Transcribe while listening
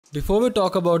Before we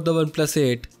talk about the OnePlus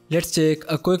 8, let's take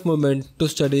a quick moment to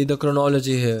study the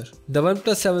chronology here. The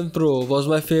OnePlus 7 Pro was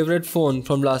my favorite phone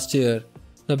from last year.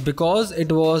 Now because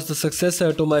it was the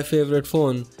successor to my favorite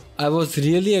phone, I was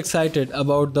really excited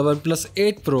about the OnePlus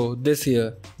 8 Pro this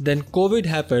year. Then COVID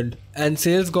happened and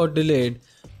sales got delayed,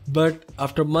 but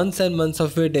after months and months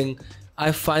of waiting,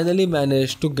 I finally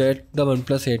managed to get the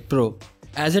OnePlus 8 Pro.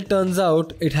 As it turns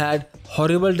out, it had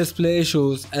horrible display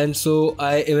issues, and so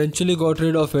I eventually got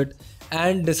rid of it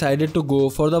and decided to go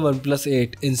for the OnePlus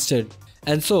 8 instead.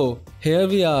 And so here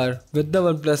we are with the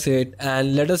OnePlus 8,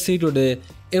 and let us see today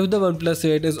if the OnePlus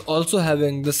 8 is also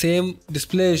having the same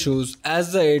display issues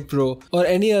as the 8 Pro or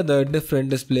any other different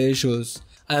display issues.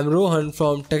 I am Rohan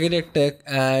from TechieTechTech,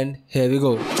 and here we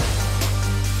go.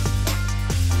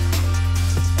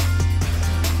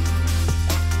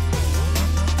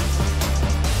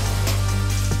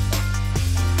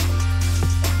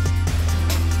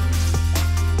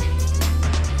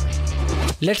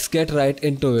 Let's get right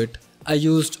into it. I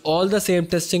used all the same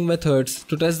testing methods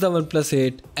to test the OnePlus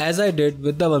 8 as I did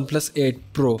with the OnePlus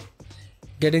 8 Pro.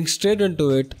 Getting straight into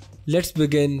it, let's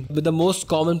begin with the most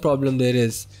common problem there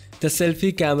is, the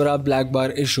selfie camera black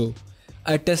bar issue.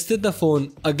 I tested the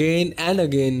phone again and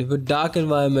again with dark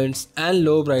environments and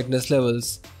low brightness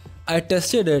levels. I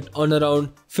tested it on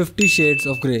around 50 shades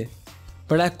of grey.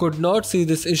 But I could not see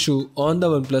this issue on the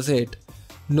OnePlus 8.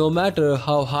 No matter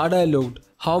how hard I looked,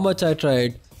 how much I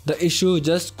tried, the issue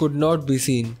just could not be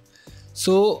seen.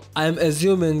 So I am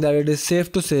assuming that it is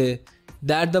safe to say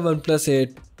that the OnePlus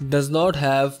 8 does not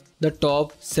have the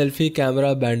top selfie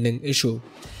camera banding issue.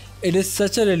 It is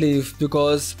such a relief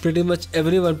because pretty much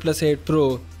every OnePlus 8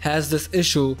 Pro has this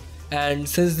issue, and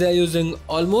since they are using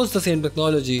almost the same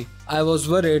technology, I was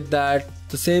worried that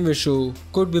the same issue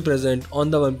could be present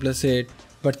on the OnePlus 8,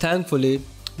 but thankfully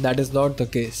that is not the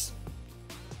case.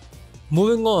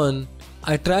 Moving on,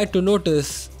 I tried to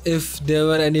notice if there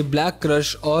were any black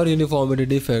crush or uniformity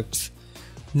defects.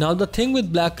 Now the thing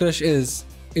with black crush is,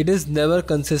 it is never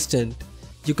consistent.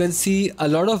 You can see a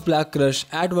lot of black crush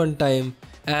at one time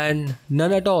and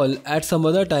none at all at some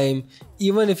other time,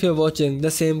 even if you're watching the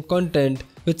same content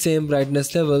with same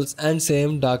brightness levels and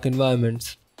same dark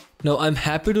environments. Now I'm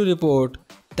happy to report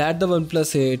that the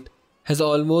OnePlus 8 has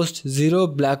almost zero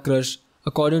black crush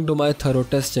according to my thorough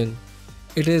testing.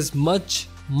 It is much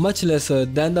lesser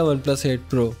than the OnePlus 8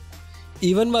 Pro.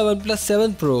 Even my OnePlus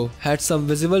 7 Pro had some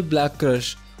visible black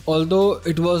crush, although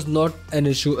it was not an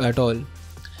issue at all.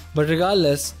 But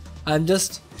regardless, I'm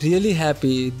just really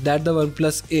happy that the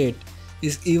OnePlus 8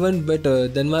 is even better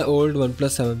than my old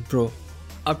OnePlus 7 Pro.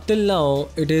 Up till now,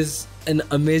 it is an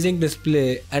amazing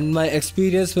display, and my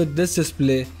experience with this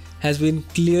display has been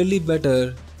clearly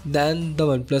better than the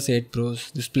OnePlus 8 Pro's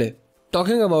display.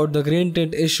 Talking about the green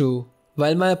tint issue,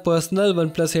 while my personal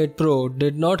OnePlus 8 Pro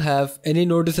did not have any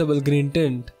noticeable green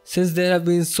tint, since there have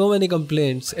been so many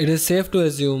complaints, it is safe to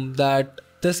assume that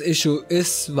this issue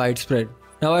is widespread.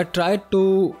 Now I tried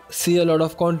to see a lot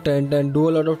of content and do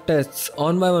a lot of tests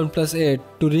on my OnePlus 8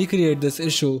 to recreate this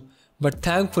issue, but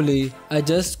thankfully I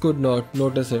just could not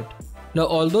notice it. Now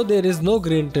although there is no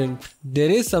green tint, there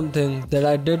is something that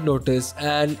I did notice,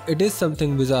 and it is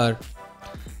something bizarre.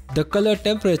 The color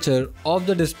temperature of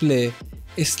the display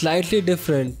is slightly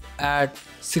different at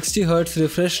 60Hz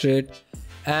refresh rate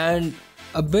and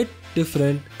a bit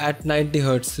different at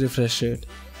 90Hz refresh rate.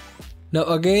 Now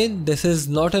again, this is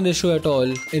not an issue at all.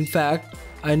 In fact,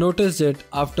 I noticed it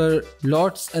after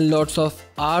lots and lots of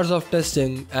hours of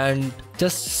testing and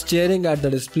just staring at the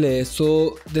display.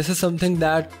 So this is something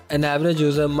that an average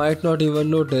user might not even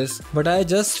notice, but I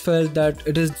just felt that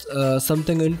it is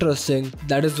something interesting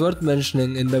that is worth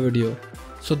mentioning in the video.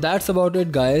 So that's about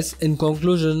it, guys. In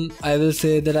conclusion, I will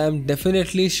say that I am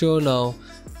definitely sure now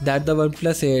that the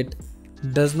OnePlus 8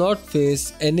 does not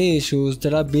face any issues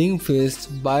that are being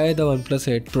faced by the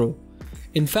OnePlus 8 Pro.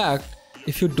 In fact,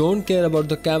 if you don't care about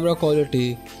the camera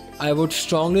quality, I would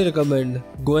strongly recommend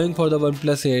going for the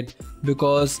OnePlus 8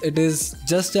 because it is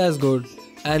just as good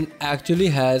and actually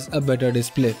has a better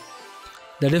display.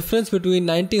 The difference between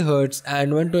 90Hz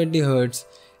and 120Hz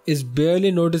is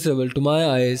barely noticeable to my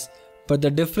eyes, but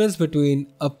the difference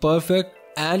between a perfect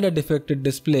and a defective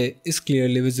display is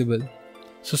clearly visible.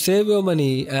 So save your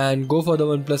money and go for the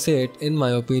OnePlus 8 in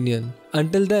my opinion.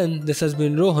 Until then, this has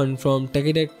been Rohan from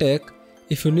TechieTechTech.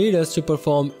 If you need us to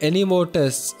perform any more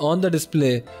tests on the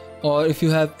display, or if you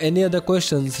have any other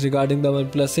questions regarding the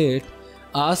OnePlus 8,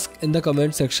 ask in the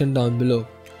comment section down below.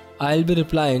 I'll be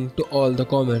replying to all the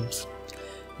comments.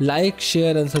 Like,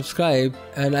 share and subscribe,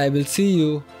 and I will see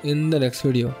you in the next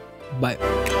video. Bye.